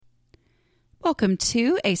Welcome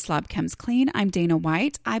to A Slob Comes Clean. I'm Dana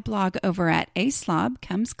White. I blog over at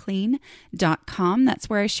aslobcomesclean.com. That's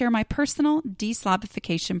where I share my personal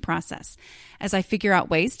deslobification process. As I figure out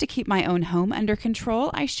ways to keep my own home under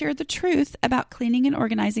control, I share the truth about cleaning and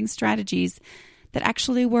organizing strategies that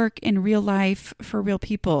actually work in real life for real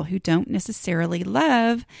people who don't necessarily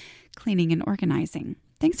love cleaning and organizing.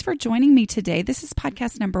 Thanks for joining me today. This is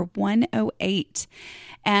podcast number 108,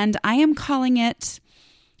 and I am calling it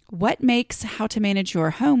What Makes How to Manage Your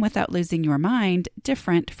Home Without Losing Your Mind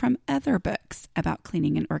Different from Other Books About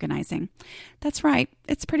Cleaning and Organizing. That's right.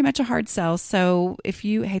 It's pretty much a hard sell. So if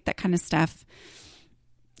you hate that kind of stuff,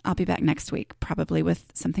 I'll be back next week, probably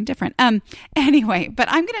with something different. Anyway, but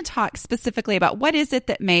I'm going to talk specifically about what is it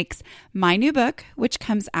that makes my new book, which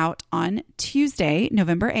comes out on Tuesday,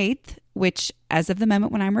 November 8th, which as of the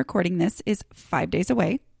moment when I'm recording this is 5 days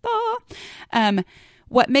away.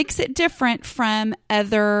 What makes it different from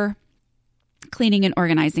other cleaning and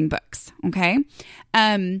organizing books, okay?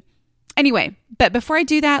 Anyway, but before I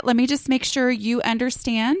do that, let me just make sure you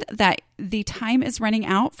understand that the time is running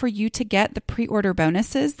out for you to get the pre-order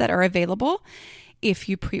bonuses that are available. If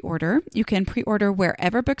you pre-order, you can pre-order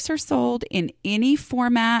wherever books are sold in any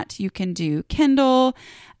format. You can do Kindle,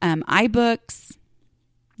 iBooks,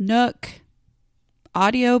 Nook,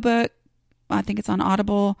 audiobook. I think it's on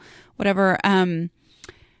Audible, whatever.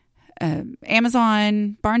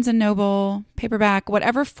 Amazon, Barnes & Noble, paperback,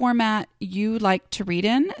 whatever format you like to read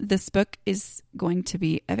in, this book is going to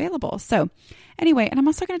be available. So anyway, and I'm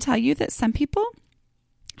also going to tell you that some people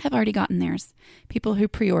have already gotten theirs, people who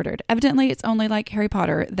pre-ordered. Evidently, it's only like Harry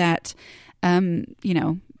Potter that,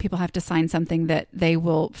 people have to sign something that they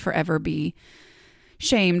will forever be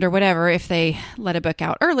shamed or whatever if they let a book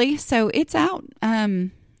out early. So it's out.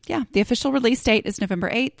 The official release date is November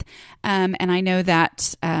 8th. And I know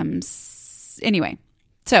that, anyway,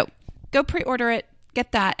 so go pre-order it,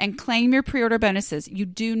 get that, and claim your pre-order bonuses. You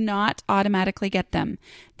do not automatically get them.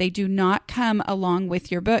 They do not come along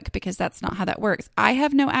with your book because that's not how that works. I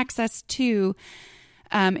have no access to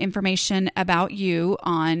information about you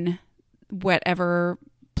on whatever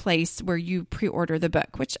place where you pre-order the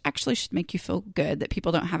book, which actually should make you feel good that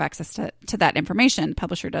people don't have access to that information.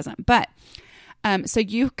 Publisher doesn't, but so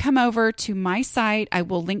you come over to my site. I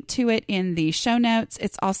will link to it in the show notes.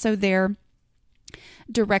 It's also there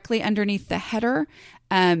directly underneath the header.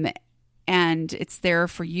 And it's there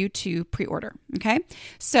for you to pre-order. Okay.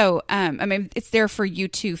 So, it's there for you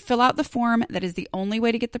to fill out the form. That is the only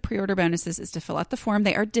way to get the pre-order bonuses is to fill out the form.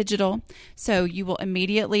 They are digital. So you will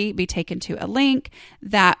immediately be taken to a link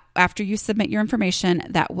that after you submit your information,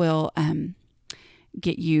 that will,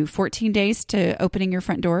 get you 14 days to opening your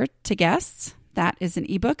front door to guests. That is an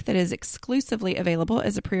ebook that is exclusively available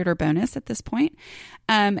as a pre-order bonus at this point.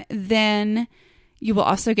 Then you will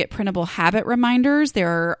also get printable habit reminders.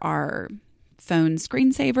 There are phone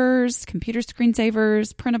screensavers, computer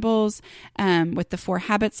screensavers, printables with the 4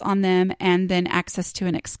 habits on them, and then access to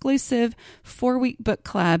an exclusive 4-week book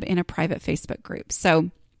club in a private Facebook group.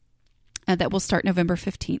 So that will start November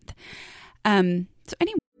 15th. So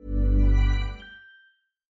anyway.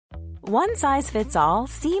 One size fits all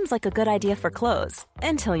seems like a good idea for clothes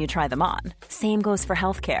until you try them on. Same goes for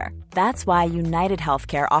healthcare. That's why United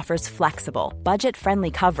Healthcare offers flexible, budget-friendly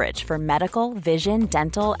coverage for medical, vision,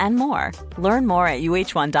 dental, and more. Learn more at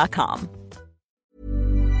uh1.com.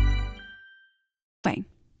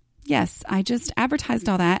 Yes, I just advertised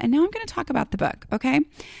all that, and now I'm going to talk about the book, okay?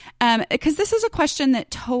 Because this is a question that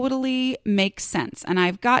totally makes sense, and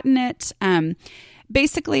I've gotten it.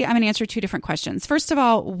 Basically, I'm going to answer 2 different questions. First of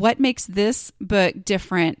all, what makes this book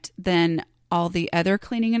different than all the other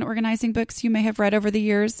cleaning and organizing books you may have read over the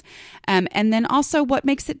years? And then also, what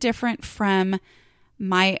makes it different from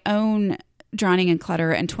my own Drowning in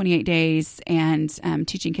Clutter and 28 Days and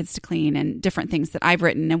Teaching Kids to Clean and different things that I've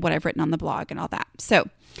written and what I've written on the blog and all that. So,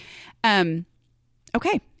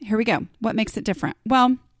 okay, here we go. What makes it different?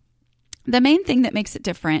 Well, the main thing that makes it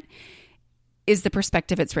different is the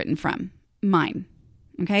perspective it's written from, mine.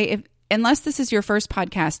 Okay, unless this is your first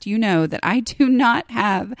podcast, you know that I do not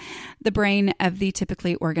have the brain of the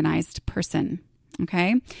typically organized person.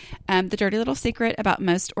 Okay, the dirty little secret about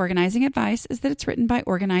most organizing advice is that it's written by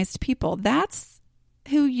organized people. That's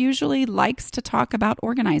who usually likes to talk about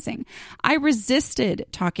organizing. I resisted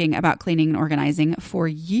talking about cleaning and organizing for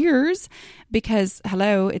years because,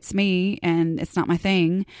 hello, it's me and it's not my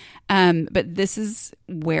thing. But this is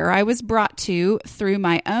where I was brought to through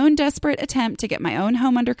my own desperate attempt to get my own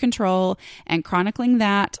home under control and chronicling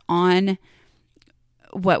that on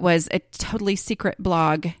what was a totally secret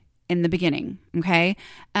blog in the beginning. Okay.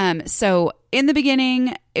 So in the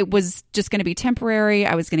beginning, it was just going to be temporary.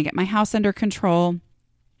 I was going to get my house under control.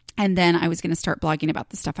 And then I was going to start blogging about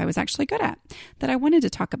the stuff I was actually good at, that I wanted to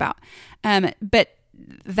talk about. But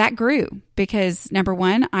that grew because, number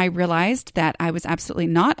one, I realized that I was absolutely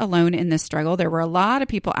not alone in this struggle. There were a lot of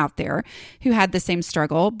people out there who had the same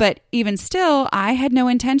struggle, but even still, I had no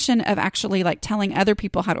intention of actually like telling other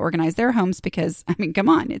people how to organize their homes because, I mean, come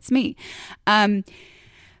on, it's me.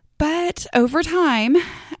 But over time,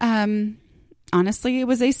 honestly, it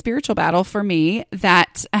was a spiritual battle for me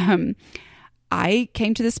that I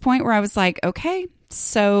came to this point where I was like, okay,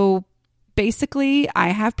 so basically I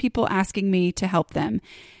have people asking me to help them.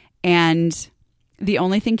 And the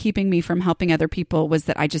only thing keeping me from helping other people was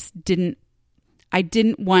that I didn't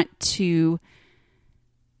want to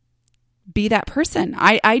be that person.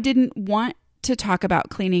 I didn't want to talk about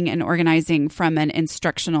cleaning and organizing from an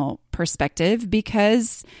instructional perspective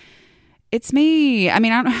because it's me. I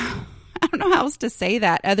mean, I don't know how else to say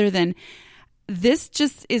that other than this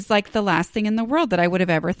just is like the last thing in the world that I would have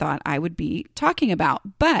ever thought I would be talking about.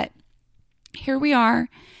 But here we are.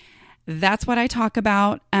 That's what I talk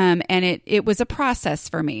about. And it was a process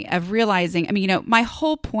for me of realizing, I mean, my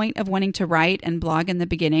whole point of wanting to write and blog in the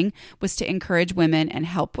beginning was to encourage women and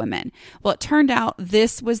help women. Well, it turned out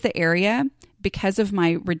this was the area, because of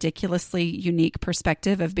my ridiculously unique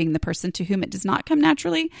perspective of being the person to whom it does not come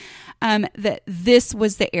naturally, that this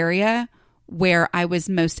was the area where I was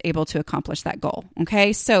most able to accomplish that goal.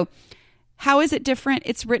 Okay. So how is it different?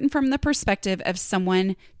 It's written from the perspective of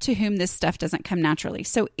someone to whom this stuff doesn't come naturally.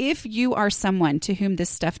 So if you are someone to whom this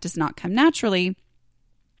stuff does not come naturally,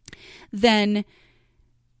 then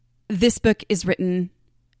this book is written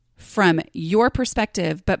from your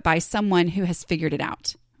perspective, but by someone who has figured it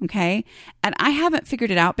out. Okay. And I haven't figured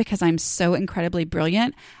it out because I'm so incredibly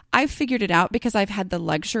brilliant. I've figured it out because I've had the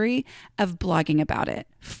luxury of blogging about it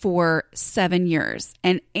for 7 years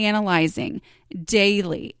and analyzing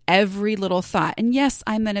daily every little thought. And yes,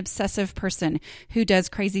 I'm an obsessive person who does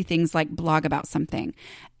crazy things like blog about something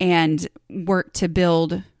and work to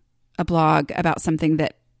build a blog about something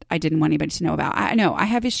that I didn't want anybody to know about. I know I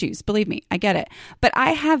have issues. Believe me, I get it. But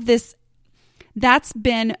I have this, that's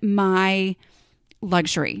been my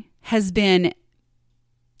luxury, has been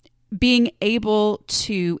being able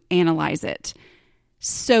to analyze it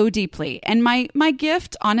so deeply. And my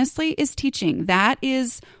gift, honestly, is teaching. That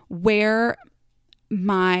is where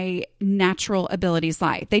my natural abilities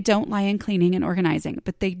lie. They don't lie in cleaning and organizing,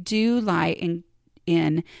 but they do lie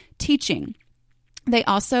in teaching. They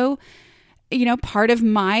also, part of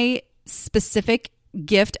my specific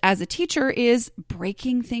gift as a teacher is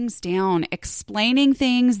breaking things down, explaining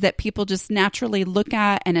things that people just naturally look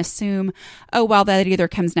at and assume, oh, well, that either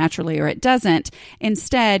comes naturally or it doesn't.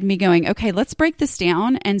 Instead, me going, okay, let's break this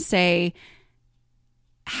down and say,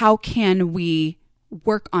 how can we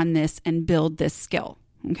work on this and build this skill?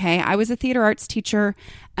 Okay. I was a theater arts teacher.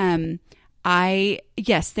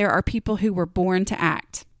 Yes, there are people who were born to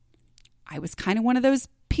act. I was kind of one of those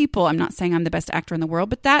people. I'm not saying I'm the best actor in the world,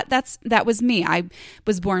 but that was me. I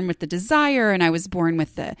was born with the desire and I was born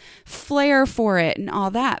with the flair for it and all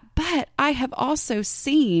that. But I have also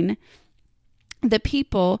seen the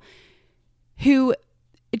people who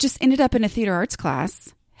just ended up in a theater arts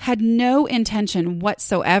class, had no intention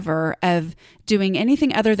whatsoever of doing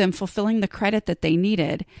anything other than fulfilling the credit that they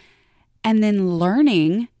needed, and then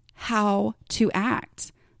learning how to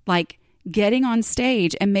act, like getting on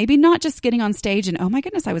stage, and maybe not just getting on stage and, oh my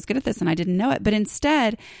goodness, I was good at this and I didn't know it, but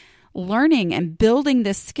instead learning and building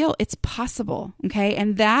this skill. It's possible. Okay.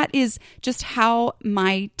 And that is just how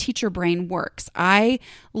my teacher brain works. I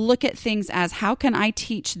look at things as, how can I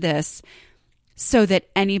teach this so that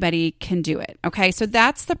anybody can do it? Okay. So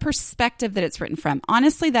that's the perspective that it's written from.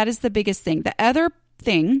 Honestly, that is the biggest thing. The other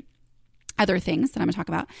things that I'm going to talk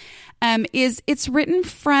about, is it's written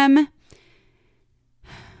from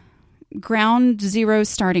ground zero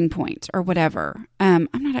starting point or whatever. I'm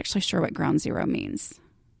not actually sure what ground zero means.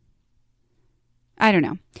 I don't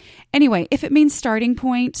know. Anyway, if it means starting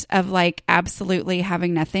point of like absolutely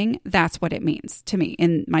having nothing, that's what it means to me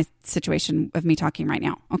in my situation of me talking right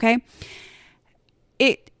now. Okay.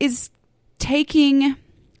 It is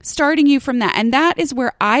starting you from that. And that is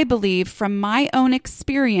where I believe, from my own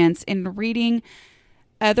experience in reading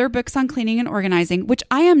other books on cleaning and organizing, which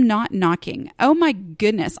I am not knocking. Oh my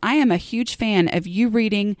goodness. I am a huge fan of you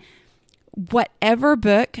reading whatever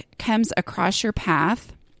book comes across your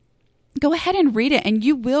path. Go ahead and read it and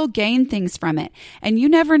you will gain things from it. And you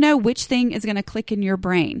never know which thing is going to click in your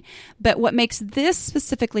brain. But what makes this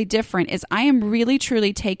specifically different is I am really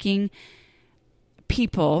truly taking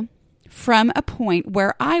people from a point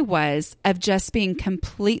where I was of just being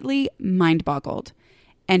completely mind-boggled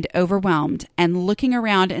and overwhelmed and looking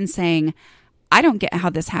around and saying, I don't get how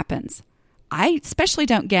this happens. I especially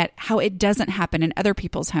don't get how it doesn't happen in other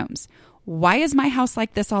people's homes. Why is my house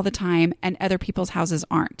like this all the time and other people's houses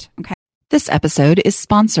aren't? Okay. This episode is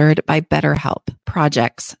sponsored by BetterHelp.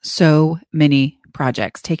 Projects, so many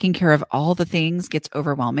projects. Taking care of all the things gets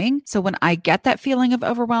overwhelming. So when I get that feeling of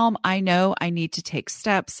overwhelm, I know I need to take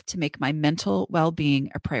steps to make my mental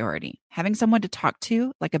well-being a priority. Having someone to talk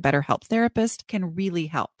to, like a BetterHelp therapist, can really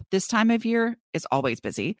help. This time of year is always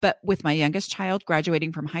busy, but with my youngest child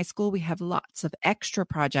graduating from high school, we have lots of extra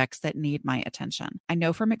projects that need my attention. I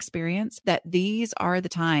know from experience that these are the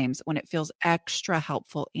times when it feels extra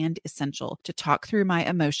helpful and essential to talk through my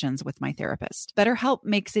emotions with my therapist. BetterHelp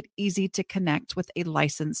makes it easy to connect with a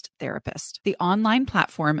licensed therapist. The online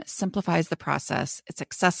platform simplifies the process. It's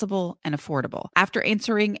accessible and affordable. After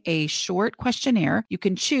answering a short questionnaire, you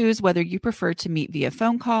can choose whether you prefer to meet via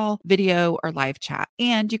phone call, video, or live chat.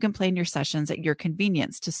 And you can plan your sessions at your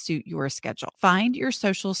convenience to suit your schedule. Find your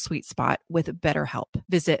social sweet spot with BetterHelp.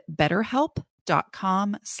 Visit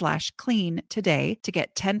BetterHelp.com/clean today to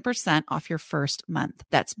get 10% off your first month.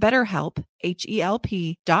 That's BetterHelp,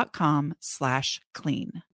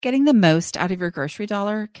 HELP.com/clean. Getting the most out of your grocery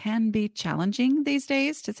dollar can be challenging these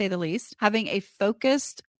days, to say the least. Having a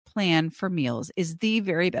focused plan for meals is the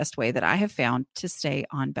very best way that I have found to stay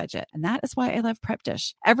on budget. And that is why I love Prep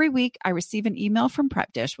Dish. Every week, I receive an email from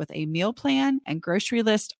Prep Dish with a meal plan and grocery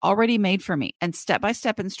list already made for me and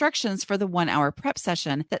step-by-step instructions for the 1-hour prep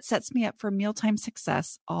session that sets me up for mealtime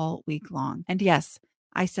success all week long. And yes,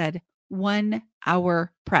 I said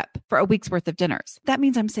 1-hour prep for a week's worth of dinners. That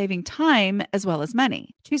means I'm saving time as well as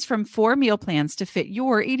money. Choose from 4 meal plans to fit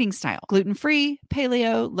your eating style: gluten-free,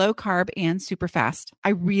 paleo, low carb, and super fast. I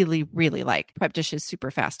really, really like Prep Dish's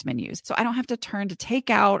super fast menus, so I don't have to turn to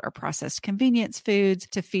takeout or processed convenience foods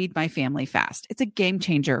to feed my family fast. It's a game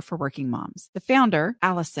changer for working moms. The founder,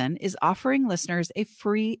 Allison, is offering listeners a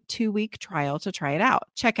free 2-week trial to try it out.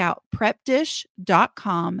 Check out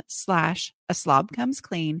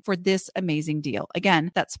prepdish.com/aslobcomesclean for this amazing deal.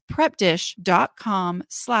 Again, that's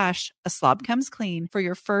prepdish.com/aslobcomesclean for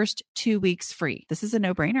your first 2 weeks free. This is a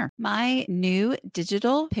no-brainer. My new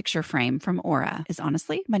digital picture frame from Aura is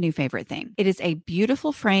honestly my new favorite thing. It is a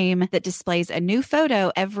beautiful frame that displays a new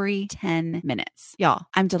photo every 10 minutes. Y'all,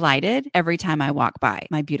 I'm delighted every time I walk by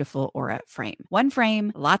my beautiful Aura frame. One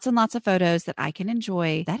frame, lots and lots of photos that I can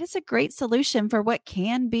enjoy. That is a great solution for what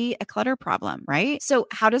can be a clutter problem, right? So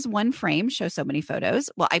how does one frame show so many photos?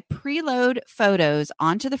 Well, I preload photos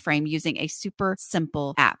onto the frame using a super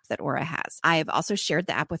simple app that Aura has. I have also shared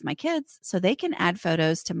the app with my kids so they can add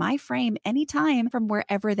photos to my frame anytime from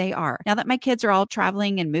wherever they are. Now that my kids are all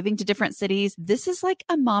traveling and moving to different cities, this is like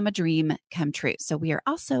a mama dream come true. So we are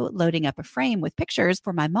also loading up a frame with pictures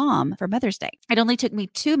for my mom for Mother's Day. It only took me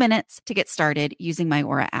 2 minutes to get started using my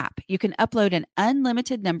Aura app. You can upload an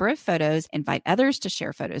unlimited number of photos, invite others to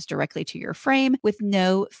share photos directly to your frame with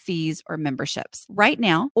no fees or memberships. Right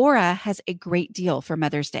now, Aura has a great deal for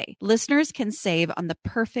Mother's Day. Listeners can save on the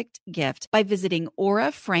perfect gift by visiting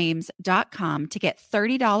auraframes.com to get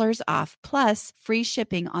 $30 off plus free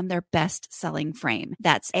shipping on their best-selling frame.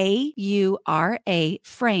 That's AURA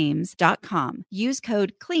frames.com. Use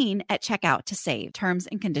code CLEAN at checkout to save. Terms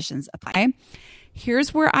and conditions apply. Okay.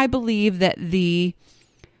 Here's where I believe that the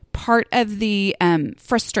part of the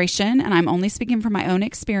frustration, and I'm only speaking from my own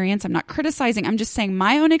experience, I'm not criticizing, I'm just saying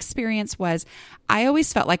my own experience was I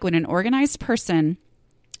always felt like when an organized person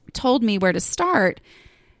told me where to start,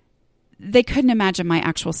 they couldn't imagine my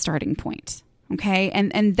actual starting point. Okay.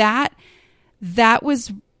 And that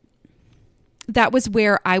was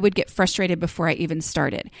where I would get frustrated before I even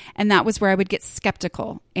started. And that was where I would get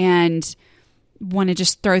skeptical and want to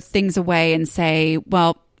just throw things away and say,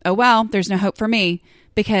 well, there's no hope for me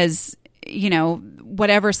because,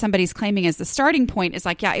 whatever somebody's claiming as the starting point is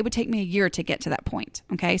like, yeah, it would take me a year to get to that point.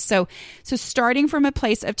 Okay. So starting from a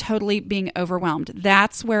place of totally being overwhelmed,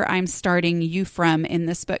 that's where I'm starting you from in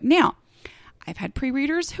this book. Now, I've had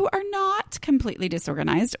pre-readers who are not completely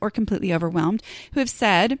disorganized or completely overwhelmed who have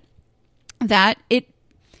said that it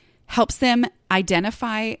helps them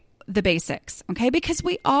identify the basics. Okay. Because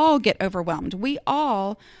we all get overwhelmed. We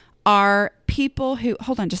all are people who,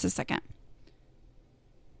 hold on just a second.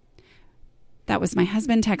 That was my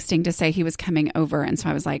husband texting to say he was coming over. And so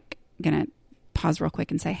I was like, going to pause real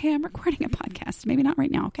quick and say, hey, I'm recording a podcast. Maybe not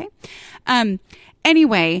right now. Okay.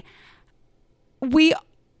 Anyway, we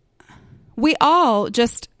all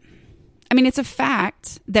just, it's a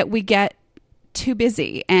fact that we get too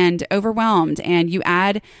busy and overwhelmed, and you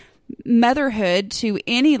add motherhood to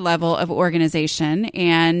any level of organization,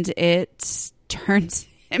 and it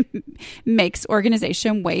makes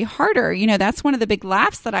organization way harder. That's one of the big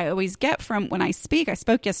laughs that I always get from when I speak. I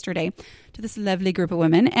spoke yesterday to this lovely group of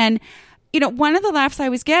women, and one of the laughs I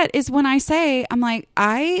always get is when I say, I'm like,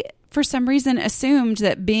 I for some reason assumed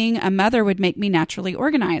that being a mother would make me naturally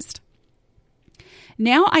organized.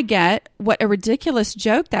 Now I get what a ridiculous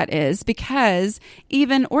joke that is, because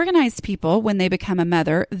even organized people, when they become a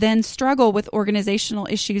mother, then struggle with organizational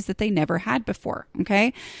issues that they never had before.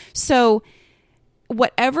 Okay. So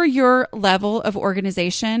whatever your level of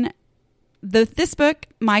organization, this book,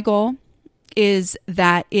 my goal is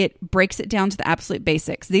that it breaks it down to the absolute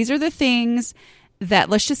basics. These are the things that,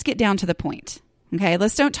 let's just get down to the point. Okay.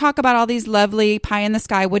 Let's don't talk about all these lovely pie in the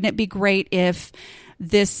sky. Wouldn't it be great if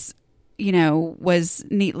this was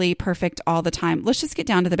neatly perfect all the time? Let's just get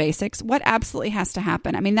down to the basics. What absolutely has to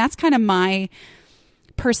happen? I mean, that's kind of my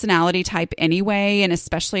personality type anyway. And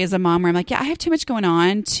especially as a mom, where I'm like, yeah, I have too much going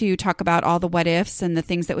on to talk about all the what ifs and the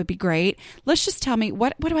things that would be great. Let's just tell me,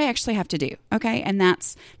 what do I actually have to do? Okay. And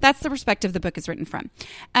that's the perspective the book is written from.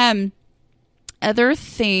 Other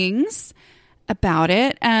things about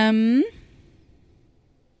it,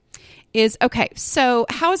 is okay. So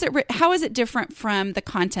how is it different from the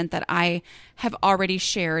content that I have already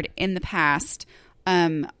shared in the past,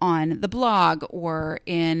 on the blog or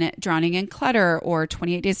in Drowning in Clutter or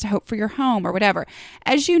 28 Days to Hope for Your Home or whatever?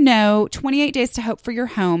 As you know, 28 Days to Hope for Your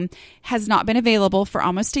Home has not been available for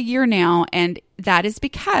almost a year now. And that is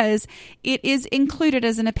because it is included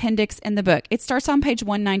as an appendix in the book. It starts on page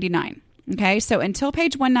 199. Okay, so until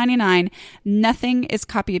page 199, nothing is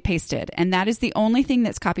copy pasted. And that is the only thing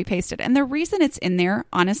that's copy pasted. And the reason it's in there,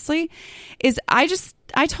 honestly, is I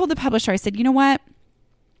told the publisher, I said, you know what?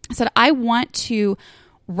 I said, I want to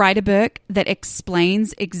write a book that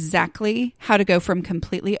explains exactly how to go from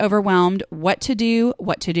completely overwhelmed, what to do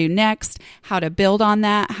next, how to build on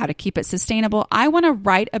that, how to keep it sustainable. I want to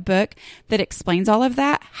write a book that explains all of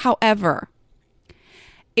that. However,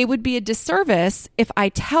 it would be a disservice if I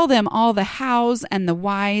tell them all the hows and the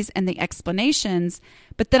whys and the explanations,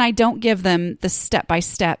 but then I don't give them the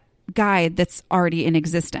step-by-step guide that's already in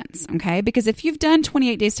existence. Okay? Because if you've done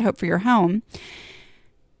 28 Days to Hope for Your Home,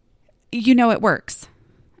 you know it works.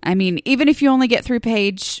 I mean, even if you only get through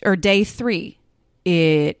page or day 3,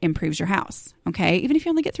 it improves your house. Okay? Even if you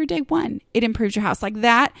only get through day 1, it improves your house. Like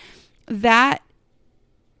that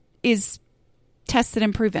is tested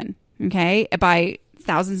and proven. Okay? By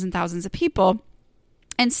thousands and thousands of people.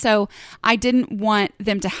 And so I didn't want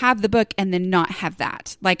them to have the book and then not have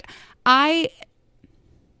that. Like I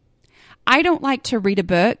don't like to read a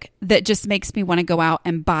book that just makes me want to go out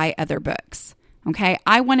and buy other books. Okay.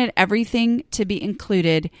 I wanted everything to be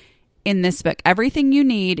included in this book. Everything you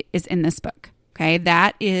need is in this book. Okay.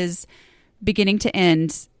 That is beginning to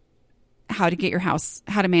end how to get your house,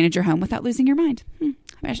 how to manage your home without losing your mind.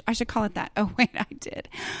 I should call it that. Oh, wait, I did.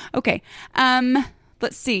 Okay.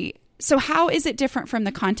 Let's see. So how is it different from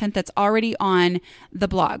the content that's already on the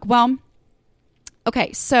blog? Well,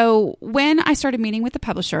 okay. So when I started meeting with the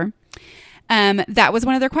publisher, that was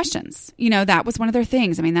one of their questions. That was one of their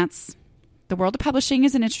things. I mean, the world of publishing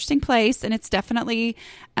is an interesting place, and it's definitely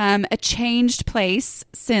a changed place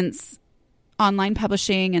since online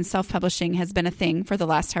publishing and self-publishing has been a thing for the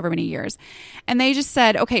last however many years. And they just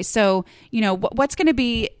said, okay, so, what's going to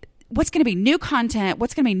be new content?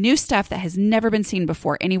 What's going to be new stuff that has never been seen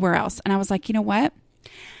before anywhere else? And I was like, you know what?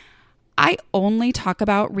 I only talk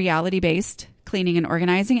about reality-based cleaning and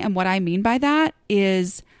organizing. And what I mean by that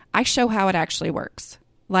is I show how it actually works.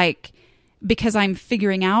 Like, because I'm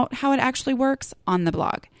figuring out how it actually works on the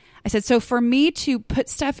blog. I said, so for me to put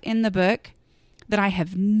stuff in the book that I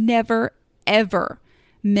have never, ever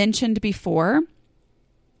mentioned before,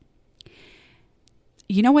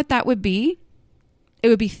 you know what that would be? It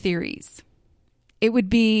would be theories. It would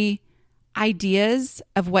be ideas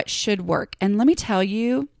of what should work. And let me tell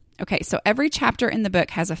you, okay, so every chapter in the book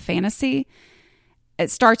has a fantasy. It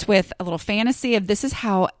starts with a little fantasy of this is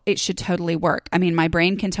how it should totally work. I mean, my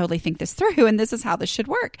brain can totally think this through, and this is how this should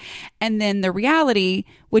work. And then the reality,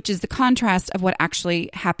 which is the contrast of what actually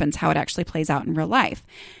happens, how it actually plays out in real life.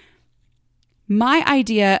 My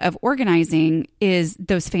idea of organizing is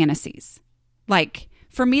those fantasies. Like,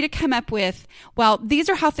 for me to come up with, well, these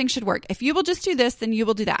are how things should work. If you will just do this, then you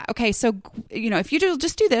will do that. Okay, so, if you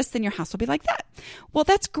just do this, then your house will be like that. Well,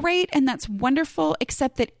 that's great and that's wonderful,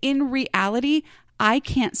 except that in reality, I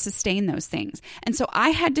can't sustain those things. And so I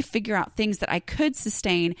had to figure out things that I could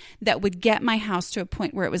sustain that would get my house to a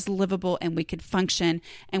point where it was livable and we could function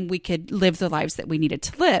and we could live the lives that we needed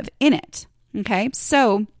to live in it. Okay,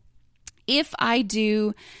 so if I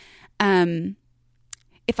do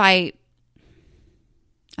I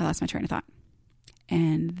lost my train of thought.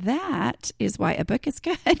 And that is why a book is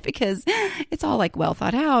good, because it's all like well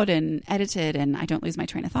thought out and edited, and I don't lose my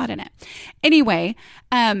train of thought in it. Anyway,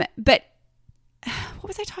 but what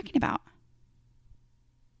was I talking about?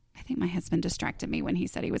 I think my husband distracted me when he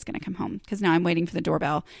said he was going to come home, because now I'm waiting for the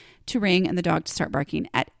doorbell to ring and the dog to start barking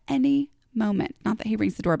at any moment. Not that he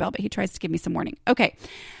rings the doorbell, but he tries to give me some warning. Okay.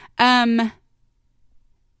 Oh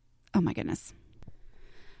my goodness.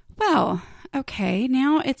 Well, okay.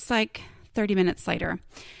 Now it's like 30 minutes later.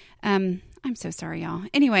 I'm so sorry, y'all.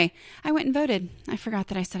 Anyway, I went and voted. I forgot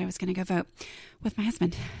that I said I was going to go vote with my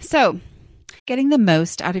husband. So getting the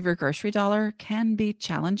most out of your grocery dollar can be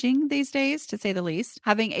challenging these days, to say the least.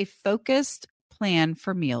 Having a focused plan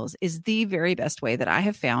for meals is the very best way that I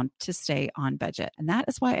have found to stay on budget. And that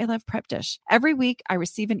is why I love Prep Dish. Every week, I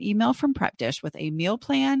receive an email from Prep Dish with a meal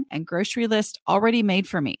plan and grocery list already made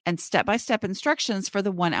for me, and step-by-step instructions for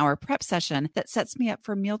the 1-hour prep session that sets me up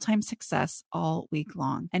for mealtime success all week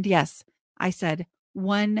long. And yes, I said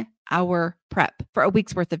 1-hour prep for a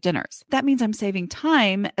week's worth of dinners. That means I'm saving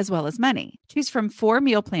time as well as money. Choose from 4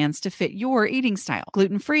 meal plans to fit your eating style: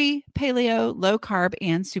 gluten-free, paleo, low carb,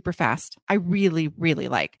 and super fast. I really, really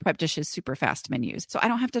like Prep Dish's super fast menus, so I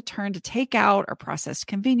don't have to turn to takeout or processed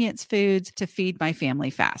convenience foods to feed my family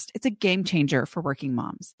fast. It's a game changer for working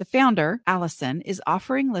moms. The founder, Allison, is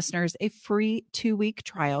offering listeners a free 2-week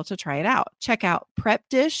trial to try it out. Check out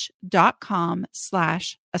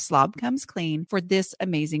prepdish.com/A Slob Comes Clean for this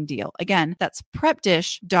amazing deal. Again, that's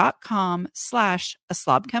prepdish.com/A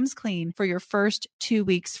Slob Comes Clean for your first 2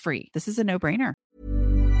 weeks free. This is a no-brainer.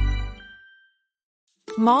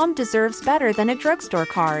 Mom deserves better than a drugstore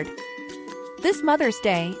card. This Mother's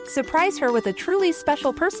Day, surprise her with a truly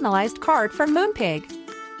special personalized card from Moonpig.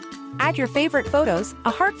 Add your favorite photos, a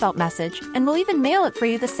heartfelt message, and we'll even mail it for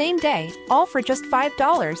you the same day, all for just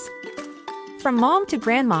 $5. From mom to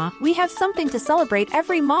grandma, we have something to celebrate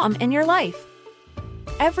every mom in your life.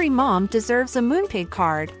 Every mom deserves a Moonpig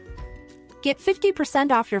card. Get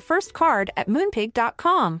 50% off your first card at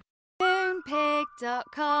moonpig.com.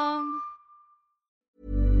 Moonpig.com.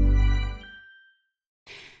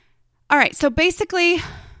 All right. So basically,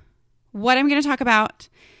 what I'm going to talk about,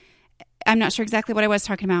 I'm not sure exactly what I was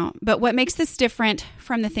talking about, but what makes this different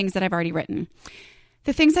from the things that I've already written.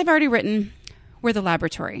 The things I've already written were the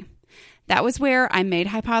laboratory. That was where I made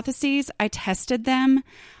hypotheses. I tested them.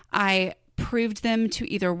 I proved them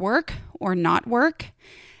to either work or not work.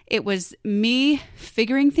 It was me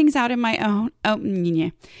figuring things out in my own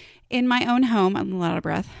home. I'm out of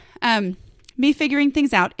breath. Me figuring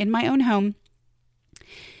things out in my own home.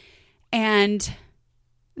 And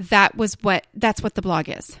that's what the blog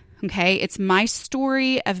is. Okay. It's my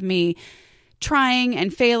story of me trying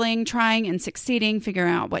and failing, trying and succeeding,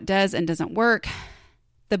 figuring out what does and doesn't work.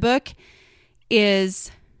 The book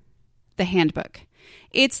is the handbook.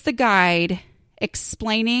 It's the guide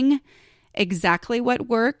explaining exactly what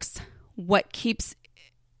works, what keeps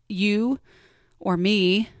you or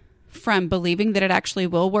me from believing that it actually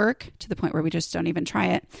will work to the point where we just don't even try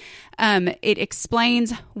it. It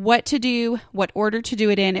explains what to do, what order to do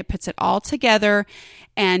it in. It puts it all together,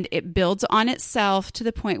 and it builds on itself to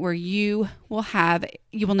the point where you will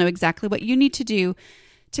know exactly what you need to do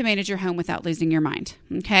to manage your home without losing your mind.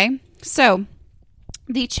 Okay. So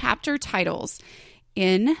the chapter titles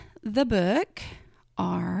in the book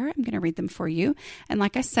are, I'm going to read them for you. And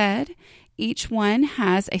like I said, each one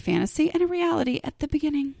has a fantasy and a reality at the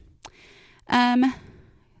beginning. The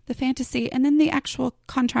fantasy and then the actual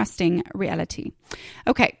contrasting reality.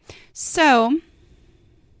 Okay. So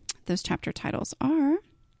those chapter titles are,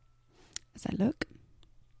 as I look.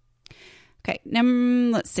 Okay.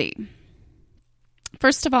 Let's see.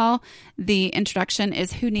 First of all, the introduction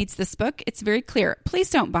is who needs this book? It's very clear. Please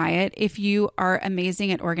don't buy it if you are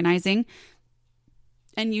amazing at organizing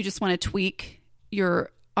and you just want to tweak your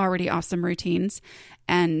already awesome routines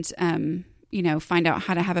and, find out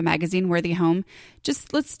how to have a magazine-worthy home.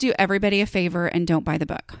 Just let's do everybody a favor and don't buy the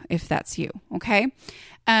book if that's you, okay?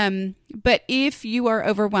 But if you are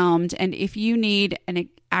overwhelmed and if you need an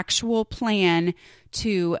actual plan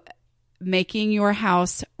to making your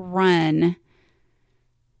house run,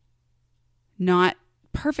 not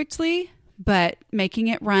perfectly, but making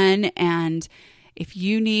it run. And if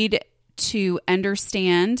you need to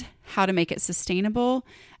understand how to make it sustainable,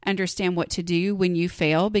 understand what to do when you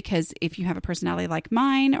fail, because if you have a personality like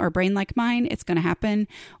mine or a brain like mine, it's going to happen.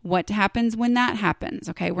 What happens when that happens?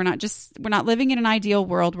 Okay. We're not living in an ideal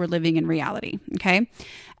world. We're living in reality. Okay.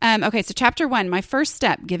 Okay. So chapter 1, my first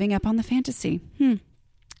step, giving up on the fantasy.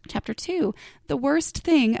 Chapter 2, the worst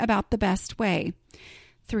thing about the best way.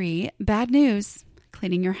 3, bad news.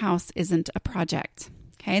 Cleaning your house isn't a project.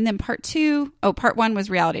 Okay. And then part 1 was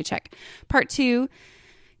reality check. Part 2,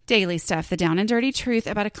 daily stuff, the down and dirty truth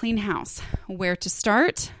about a clean house. Where to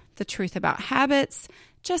start, the truth about habits,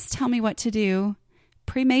 just tell me what to do,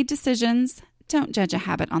 pre-made decisions, don't judge a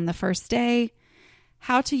habit on the first day,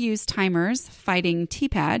 how to use timers, fighting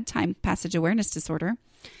TPAD, time passage awareness disorder,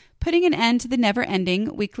 putting an end to the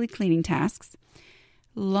never-ending weekly cleaning tasks,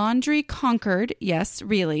 laundry conquered, yes,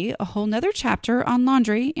 really, a whole nother chapter on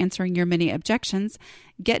laundry, answering your many objections,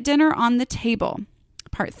 get dinner on the table.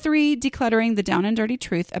 Part 3, decluttering, the down and dirty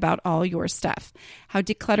truth about all your stuff, how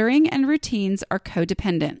decluttering and routines are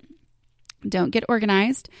codependent. Don't get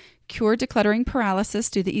organized, cure decluttering paralysis,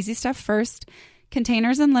 do the easy stuff first,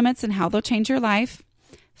 containers and limits and how they'll change your life,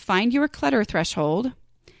 find your clutter threshold,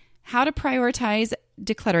 how to prioritize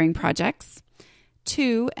decluttering projects,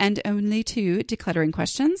 2 and only 2 decluttering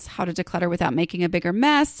questions, how to declutter without making a bigger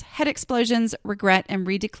mess, head explosions, regret and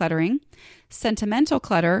re-decluttering, sentimental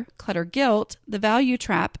clutter, clutter guilt, the value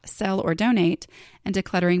trap, sell or donate, and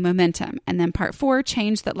decluttering momentum. And then part 4,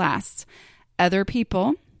 change that lasts, other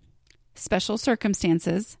people, special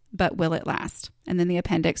circumstances, but will it last? And then the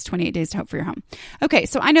appendix, 28 days to hope for your home. Okay,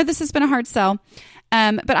 so I know this has been a hard sell,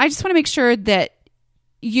 but I just want to make sure that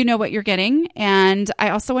you know what you're getting. And I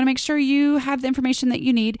also want to make sure you have the information that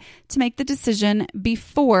you need to make the decision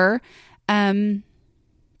before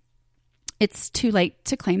it's too late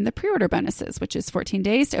to claim the pre-order bonuses, which is 14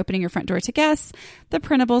 days to opening your front door to guests, the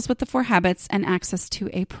printables with the 4 habits, and access to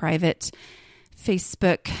a private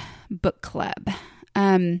Facebook book club.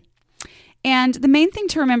 And the main thing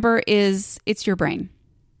to remember is it's your brain.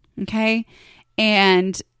 Okay.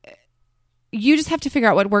 And you just have to figure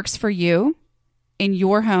out what works for you in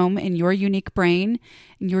your home, in your unique brain,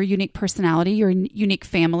 in your unique personality, your unique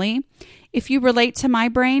family. If you relate to my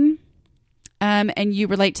brain, and you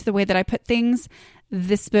relate to the way that I put things,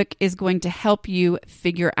 this book is going to help you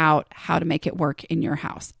figure out how to make it work in your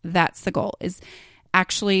house. That's the goal, is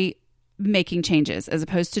actually making changes as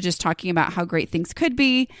opposed to just talking about how great things could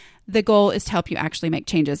be. The goal is to help you actually make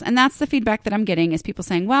changes. And that's the feedback that I'm getting, is people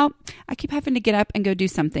saying, well, I keep having to get up and go do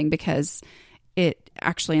something, because it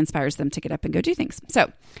actually inspires them to get up and go do things. So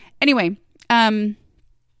anyway,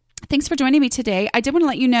 thanks for joining me today. I did want to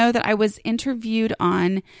let you know that I was interviewed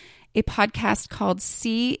on a podcast called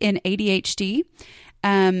See in ADHD,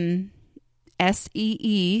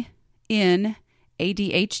 SEE in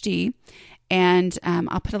ADHD. And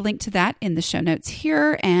I'll put a link to that in the show notes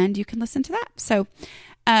here, and you can listen to that. So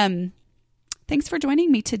thanks for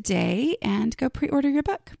joining me today, and go pre-order your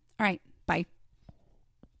book. All right, bye.